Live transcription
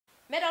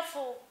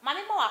Medofo,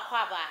 mami mo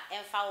akwaba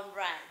emfa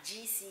umbra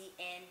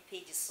GCN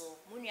page so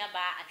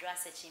munuaba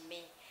address searching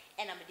me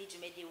and I'm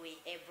the way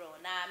ebro.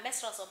 Na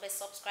mestros obe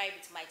subscribe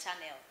to my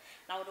channel.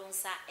 Now don't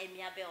sa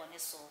emia bell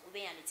neso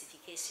ube a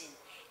notification.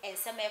 And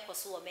some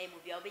ekoso o me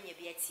mubi obenye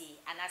biati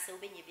and ase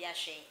obenye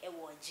biashe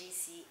ewo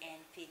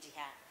GCN page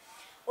ha.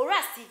 Ora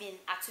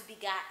Stephen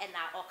Atubiga and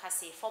our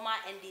Okase, former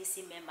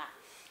NDC member.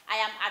 I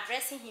am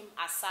addressing him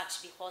as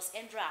such because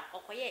Endra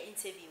Okoye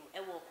interview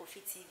ewo Kofi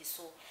TV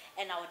so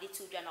and our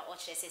D2 Jana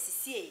Oche says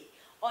see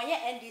on your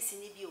NDC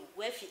nibio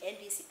where fi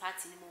NDC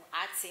party nimu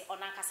ate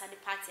onankasa the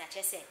party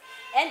achese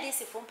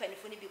NDC from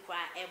penifuni bi kwa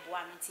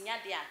eboa ntinya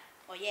dia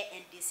oye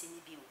NDC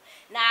nibio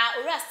na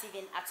Ora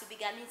Stephen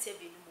Atubiga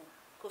interview nimu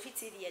Kofi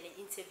TV and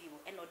interview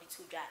and or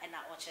D2 Jana and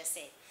our Oche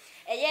say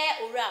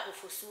Ora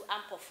Ofosu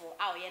Ampofo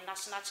our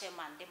national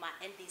chairman de ma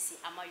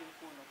NDC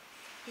amayukuno.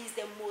 He's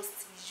the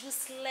most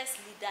useless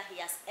leader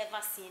he has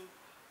ever seen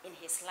in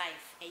his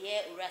life.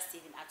 Ura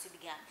Stephen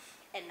Atubiga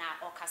and na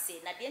Okase.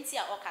 Na dienti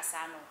ya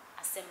Okasano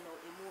asemno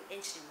emu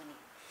enchrimuni.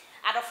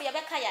 Adofo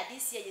yabeka ya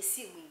this year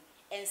yesi mu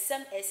and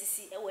some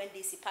SCC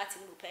NDC party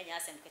mu penya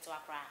asem keto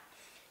akra.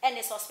 And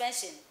the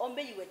suspension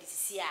ombe you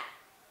this year.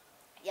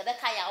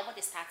 Yabeka ya omo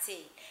de starte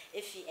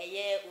efi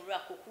ura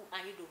koku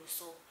anyido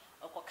so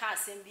okoka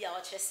asem bia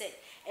o chese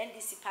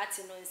NDC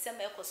party no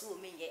nsem ekoso wo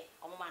menye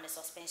omo man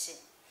suspension.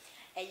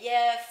 A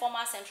year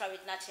former Central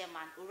Regional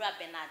Chairman Ura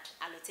Bernard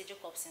Alotejo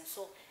Copson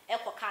so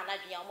Eko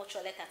Canada much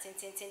like a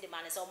tintin the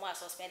man is almost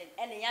suspended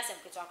and yes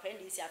and put a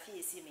friend is a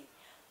fee see me.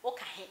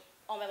 Okay,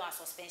 on my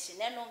suspension.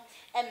 Neno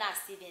and now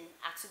Stephen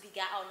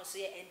Atubiga on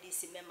so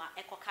NDC member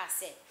Eko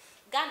Kase.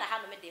 Ghana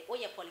had made the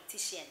oye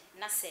politician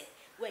Nase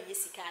when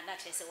Yesika and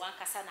Natchez one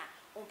Casana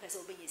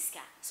person be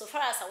Yiska. So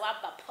far as a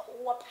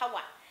what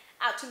power.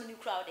 Too many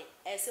crowded,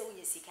 as so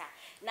Yesika.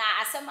 Now,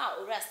 as some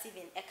Ura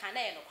Stephen, a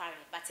canary no quarry,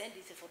 but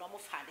ended for no more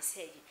fun this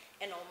heavy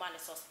and no man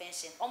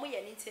suspension. Only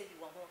an interview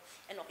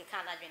and no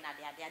Canada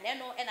and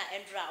no and I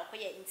Andra or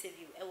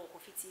interview, a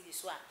Kofi TV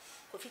swap.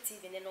 Kofi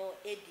TV no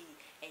Eddie,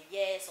 a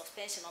year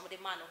suspension on the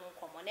man who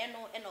come on and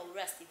no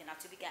Ura Stephen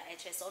Atubiga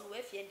HS on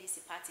with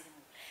NDC party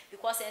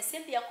because and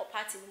simply a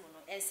party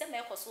and some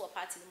so a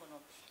party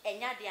and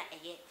Yadia a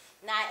year.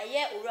 Now a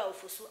year Ura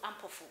Ofosu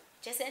Ampofo.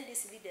 Just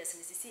NDC leaders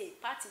and see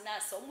party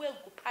now somewhere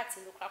good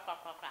party no crack.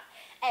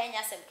 And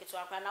yes, and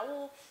Kitwaka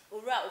now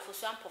Ura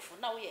Ofosu Ampofo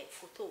now ye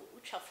photo,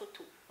 which are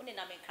photo, only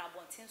na make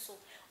carbon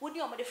tinsel, would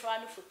you the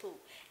front photo.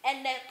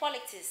 And the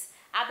politics,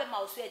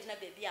 Abema was ready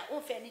baby,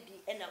 unfairly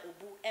and a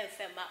ubu and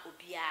fema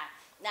ubia.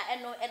 Now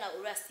eno ena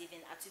Ura Stephen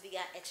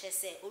Atubiga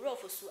HSA, Ura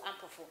Ofosu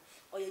Ampofo,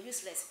 or your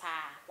useless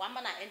pa. One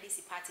man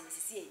NDC party is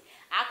see.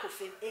 I could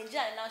feel angel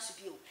announce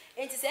you.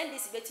 And to send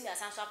this betting as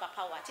answer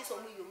power, tis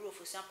only your rule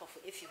for sample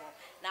for if you want.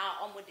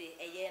 Now on the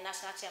a year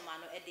national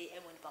chairman or a day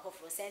and when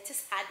Pahofo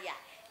scientists had ya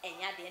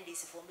and ya the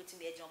NDC for me to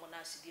be a John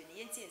Monas to be in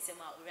Yenti and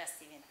Sema Ura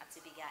Stephen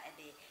Atubiga a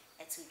day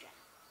at Tuja.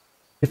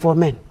 Before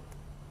men,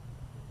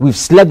 we've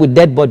slept with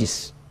dead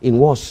bodies in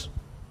wars.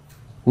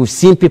 We've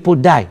seen people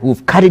die.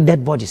 We've carried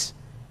dead bodies.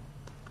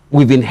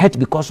 We've been hurt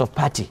because of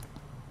party.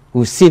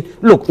 We've seen,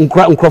 look, they've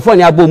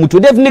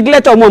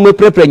neglected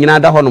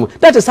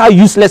that is how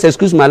useless,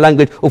 excuse my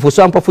language,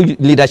 Ofosu Ampofo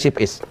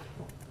leadership is.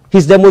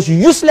 He's the most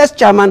useless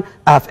chairman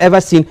I've ever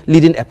seen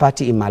leading a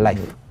party in my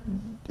life.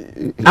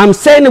 I'm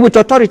saying it with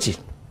authority.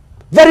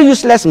 Very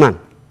useless man.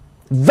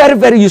 Very,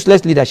 very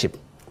useless leadership.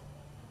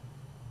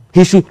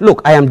 He should,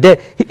 look, I am there.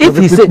 If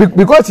he say,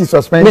 because he's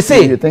suspended,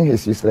 you think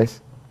he's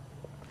useless?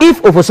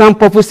 If Ofosu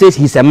Ampofo says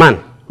he's a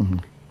man,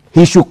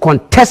 he should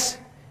contest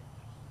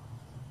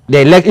the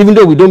elect, even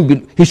though we don't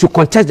believe, he should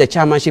contest the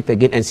chairmanship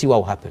again and see what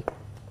will happen.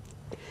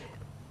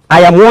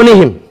 I am warning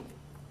him.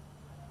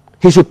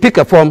 He should pick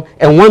a form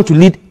and want to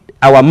lead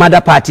our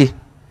mother party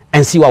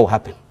and see what will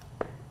happen.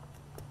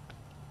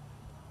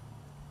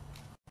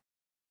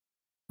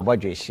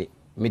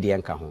 Media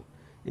nkaho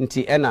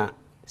nti ena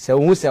se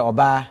hu se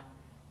oba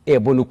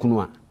ebonu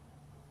kunu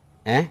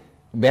a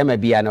bema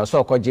bia na so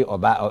okoje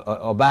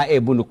oba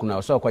ebonu kunu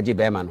a so okoje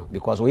bema no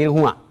because we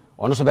hu a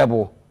ono so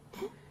bebo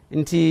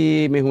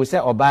nti me hu se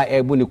oba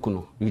ebonu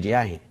kunu yudi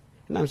ahe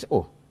nam se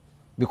oh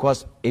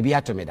because ebi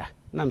atomeda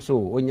nam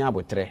so onya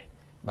abotre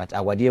but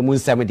awade mu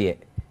nsam de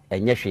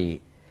enye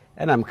hwe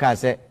enam ka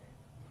se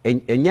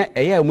enye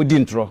eya mu di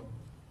ntro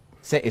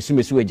se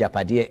esumesi we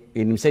japade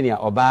enim se ne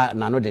oba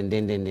nano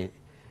dendendende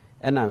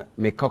ena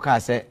me koka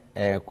se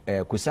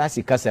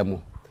kusasi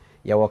kasamu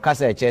ya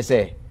wakasa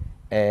chese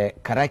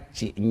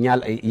karachi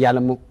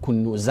yalmu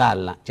kunu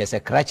zala chese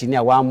karachi ni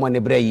wa mo ne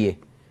braye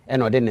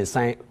ena ode ne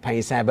san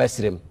pansan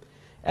basrem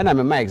ena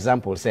me my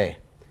example se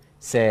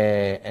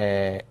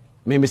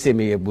me se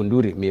me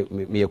bunduri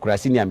me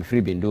kurasi ni am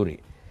free binduri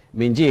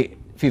minji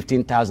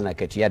 15,000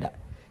 aketiada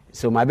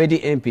so my bedi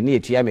MP ni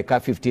etua me ka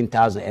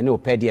 15,000 ene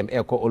opedium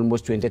eko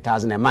almost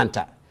 20,000 a month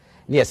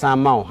ni esan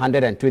ma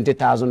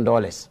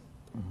 $120,000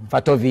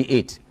 Fato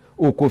V8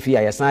 o kofi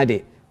ya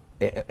sande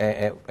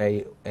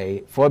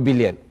 4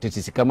 billion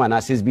tetisikama na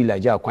 6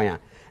 billion ja kwan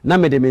na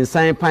me de me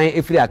nsan pan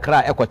efiri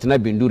akra ekotena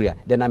benduria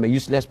then I'm a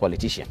useless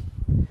politician.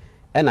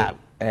 And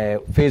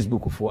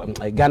Facebook for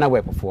Ghana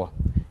Web for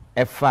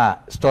a far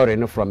story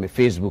no from a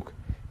Facebook.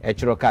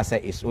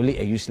 Chirokasa is only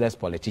a useless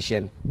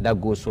politician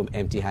that goes home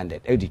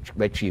empty-handed.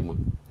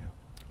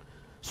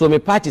 So me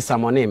party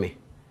samone me,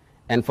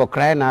 and for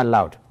crying out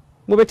loud,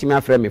 move me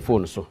after me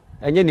phone so.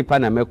 And you nipa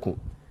na meku.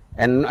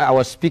 And I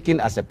was speaking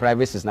as a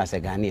private citizen, as a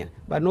Ghanaian,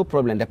 but no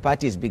problem. The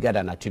party is bigger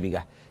than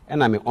Atubiga,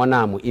 and I'm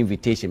honor my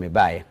invitation me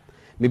buy.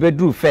 Me be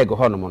do fair go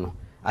honomo.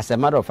 As a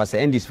matter of fact,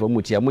 end this for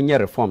mutia munya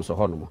reforms or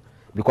honomo.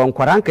 Because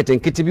kwaranket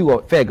and kitibi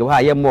wo fair go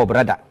ha more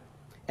brother.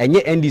 And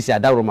ye end this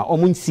adaroma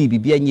omun si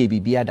bibia nye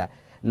bibiada.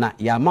 Na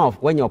your mouth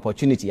when your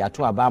opportunity at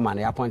to Obama and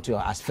you appoint you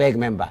as FEG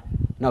member.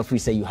 Now if we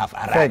say you have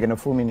arrived. FEG in a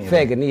full meaning.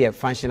 FEG in a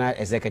functional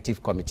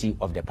executive committee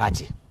of the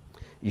party.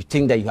 You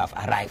think that you have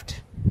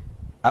arrived.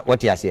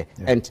 What you say.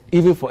 Yeah. And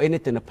even for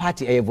anything, the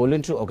party a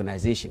voluntary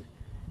organization.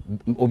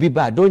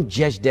 Obiba, don't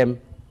judge them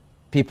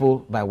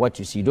people by what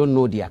you see. You don't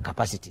know their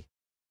capacity.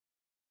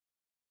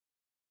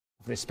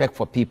 Respect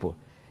for people.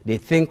 They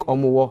think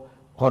Omowo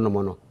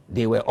Honomono.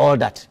 They were all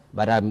that.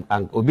 But I'm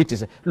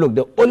Obiti. Look,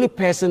 the only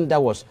person that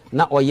was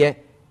not oye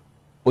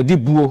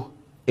Odibuo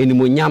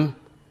Enimonyam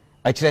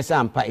Achiresa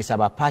Ampa is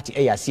about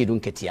party A Sidun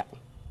Ketia.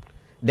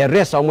 The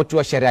rest of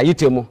Motua Sharia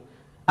Yitemo,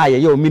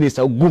 your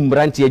minister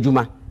Gumbranti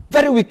Ejuma.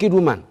 Very wicked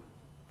woman.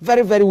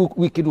 Very, very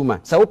wicked woman.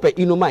 Saupe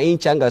Inuma in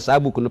Changa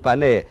Sabu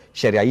Kunupane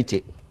Sharia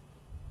Yite.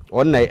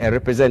 One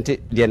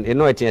represented the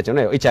Enoitian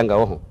Ichanga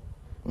Oho.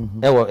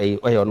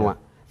 Ewa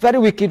very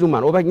wicked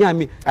woman. Over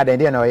Nyami.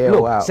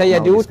 Look, say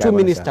you 2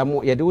 minister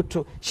more.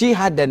 You she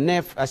had the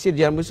nerve. I said,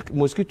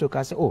 mosquito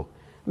can say, oh,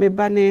 me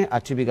bane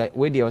Atubiga.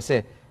 Where they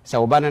say,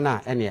 so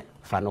banana any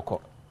fanoko.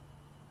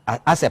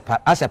 As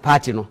a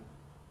party no,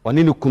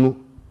 oninu kunu,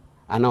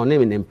 and our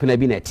name in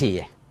Penabine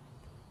tea.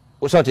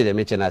 O sort of the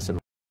mention as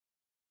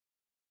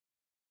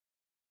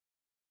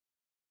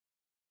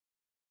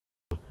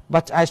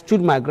but I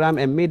stood my ground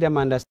and made them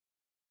understand.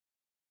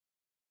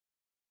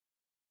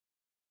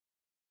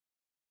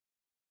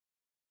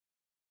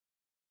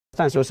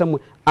 So some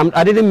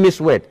I didn't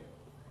miss word.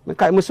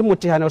 I didn't miss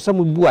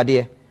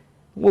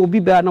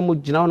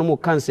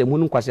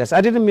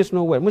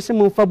no word.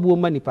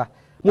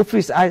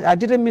 I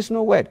didn't miss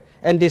no word.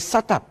 And they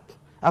sat up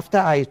after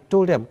I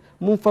told them,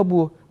 you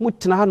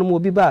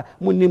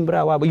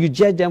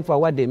judge them for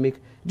what they make.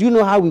 Do you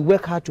know how we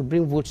work hard to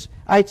bring votes?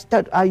 I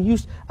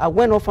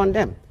went off on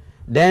them.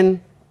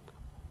 Then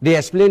they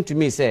explained to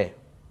me, say,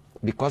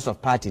 because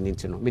of party,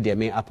 they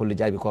may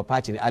apologize because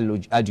party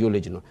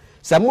ideology. No.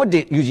 Some of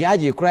the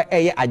usually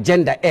cry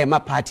agenda, my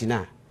party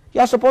now.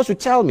 You are supposed to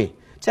tell me,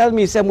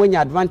 some when you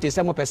advantage,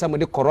 some of some of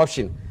the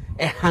corruption,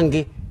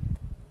 hanging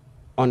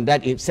on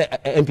that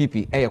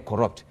MPP,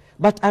 corrupt.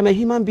 But I'm a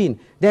human being.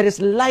 There is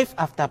life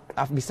after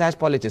besides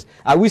politics.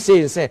 I will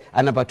say,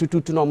 and about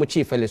two no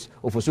chief fellows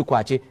Ofosu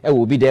Ampofo,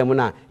 will be there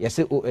now. Yes,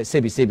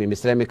 sebi,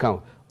 Mr.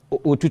 Emeka,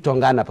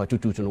 Ututongana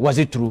patutu. Was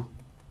it true?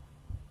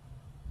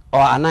 Or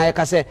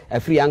anayaka say a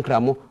free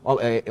ankramo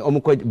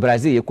omuko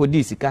Brazil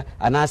kodisika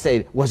and I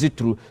said was it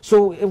true?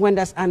 So when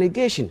there's an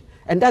allegation,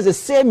 and that's the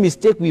same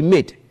mistake we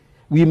made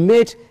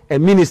a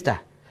minister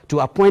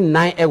to appoint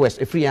 9 hours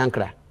a free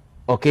ankra,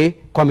 okay,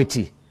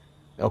 committee,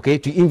 okay,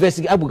 to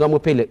investigate Abugamo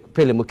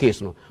Pelemo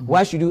case. No,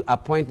 why should you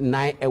appoint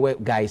 9 hour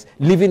guys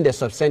leaving the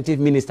substantive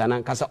minister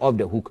and Kasa off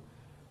the hook,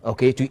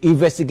 okay, to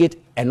investigate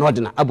an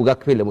ordinary Abuga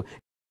Pelemo?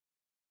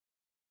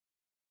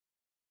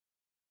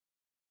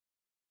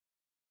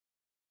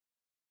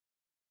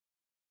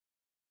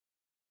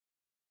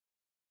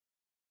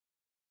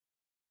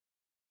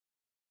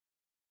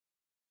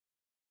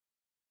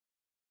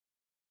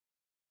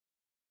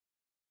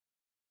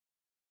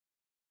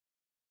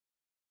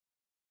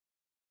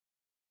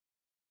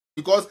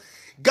 Because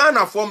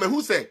Ghana for me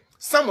who say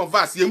some of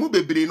us ye mu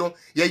bebre no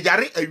ye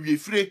yare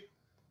awiefre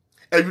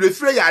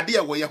ya de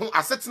we ye ho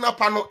asetena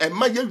pa no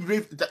ema ye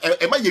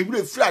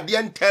wiefre ade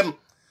entem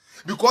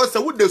because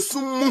we the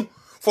sum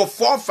for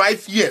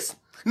 4-5 years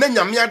na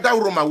nyame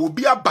adawro ma wo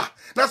bi aba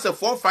na say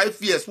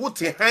 4-5 years wo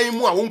te han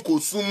mu a won ko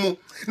sum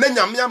na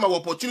nyame ama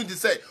opportunity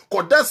say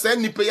koda say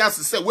nipa ya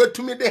se we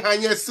tumi de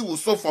han ya si wo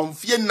so from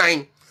fie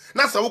 9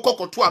 na sa wo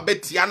kokoto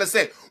abetia na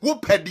say wo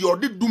pedi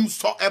odi dum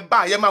so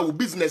eba ye ma wo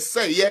business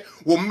say ye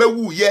wo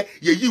mewu ye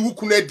yi wo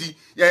kunadi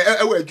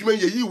ewa adwuma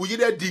ye yi wo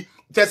yire di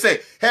te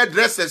say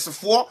hairdressers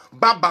for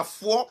barber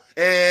for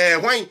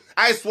wine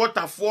ice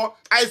water for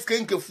ice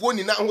cream for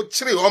ni na ho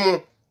kire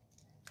omo.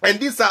 And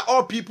these are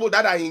all people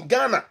that are in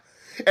Ghana,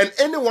 and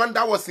anyone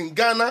that was in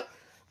Ghana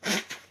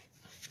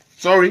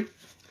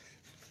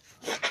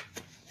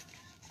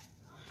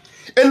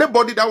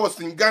anybody that was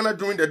in Ghana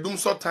during the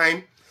Doomsor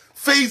time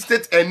faced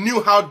it and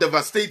knew how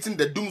devastating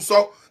the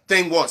Doomsor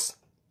thing was.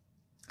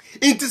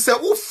 It is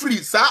a free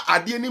sa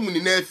ade ni mu ni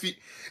na afi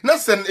na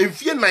sen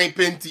emfie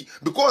 920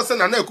 because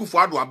na na akufu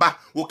ado aba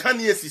wo kan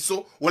yesi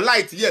so wo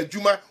light ye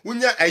adwuma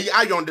wonya ayi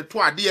iron de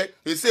to ade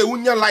e say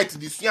wonya light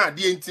di sua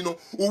ade enti no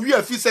owi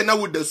afi say na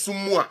wo da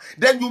sumu a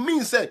then you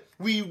mean say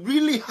we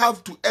really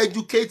have to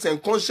educate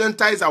and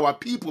conscientize our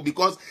people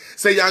because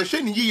say yan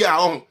hwe ni yi ya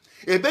on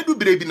ebedu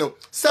brebi no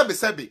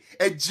sebe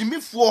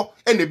ejimifo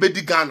ene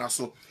ebedi Ghana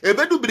so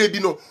ebedu brebi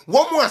no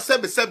womo a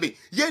sebe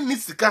ye ni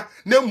sika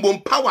na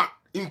mbom power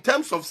in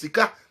terms of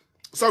sika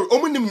sorry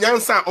omunim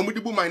nyansa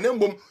omudibu man na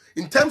mbom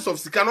in terms of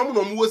sika no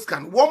mo wo sika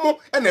womo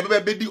ene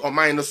ebedi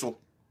oman no so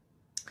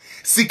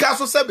sika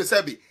so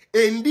sebe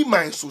endi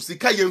man so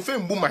sika yemfe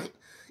mbu man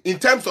in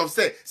terms of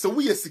say so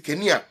we are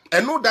sikania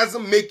and no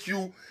doesn't make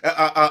you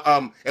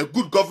a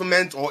good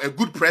government or a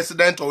good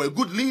president or a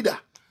good leader.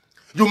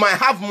 You might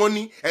have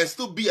money and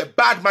still be a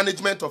bad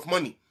management of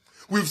money.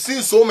 We've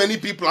seen so many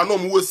people I know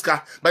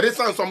muska, but it's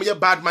not some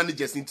bad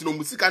managers into no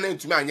musika na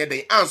ntumi anye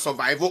den and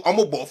survival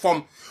omo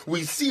form.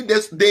 We see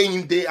this day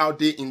in day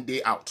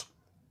out.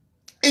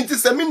 Into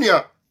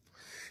seminar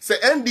say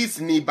NDC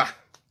niba.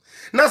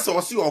 Na so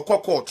see or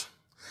court.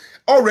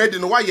 Already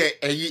no why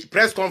a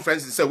press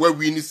conference say where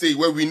we need say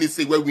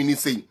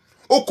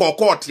o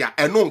court ya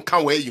and no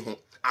nka we yi ho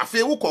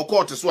afi wo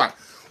court so a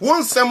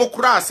won sem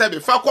kura say be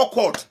fa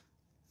court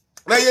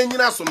na ye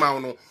nyina so ma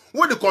no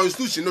wo the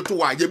constitution no to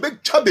wa ye be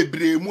twa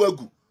bebre mu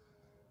agu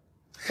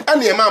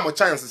and ye ma mo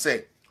chance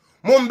say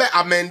mo mbe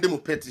amend mu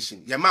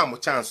petition ye ma mo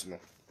chance no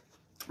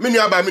menu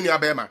aba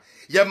ma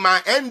ye ma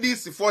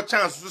NDC for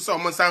chance so say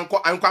mo san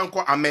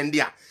anko amend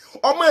ya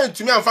o ma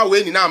ntumi amfa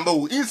we ni na amba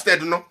wo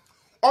instead no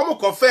omo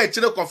kofa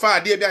chire kofa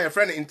ade bia your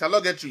friend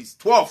interrogatories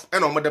 12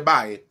 and omo de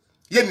bae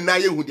ye ni na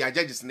ye hu dia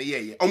judges ne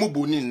ye omo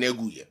boni na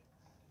egu ye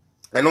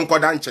eno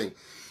nkoda nchen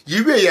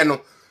yiwe ye no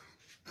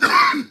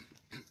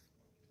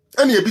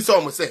and ye bi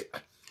so omo say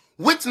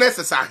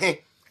witnesses are here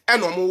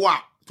and omo wa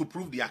to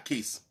prove their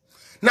case.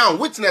 Now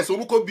witness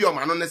omo ko bi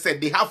omo no say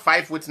they have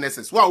 5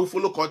 witnesses wa who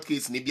follow court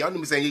case ne bia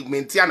omo say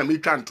mentia na me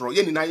twantro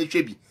ye ni na ye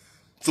hwebi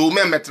so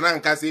me metna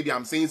nka say bia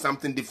I'm saying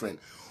something different.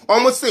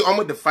 Omo say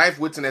omo the 5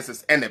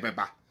 witnesses and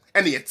ebeba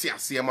and ye ti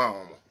asem a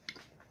omo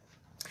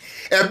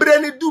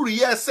ebre ni duru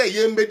ye say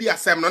ye mbedi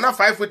asem no na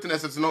 5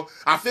 witnesses no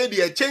afa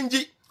de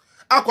change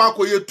akwa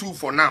 2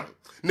 for now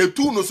na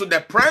 2 no so the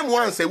prime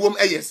one say wom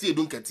eye see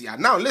edun ketia.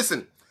 Now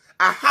listen,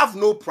 I have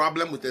no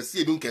problem with the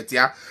see edun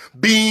ketia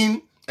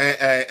being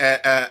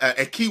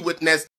a key witness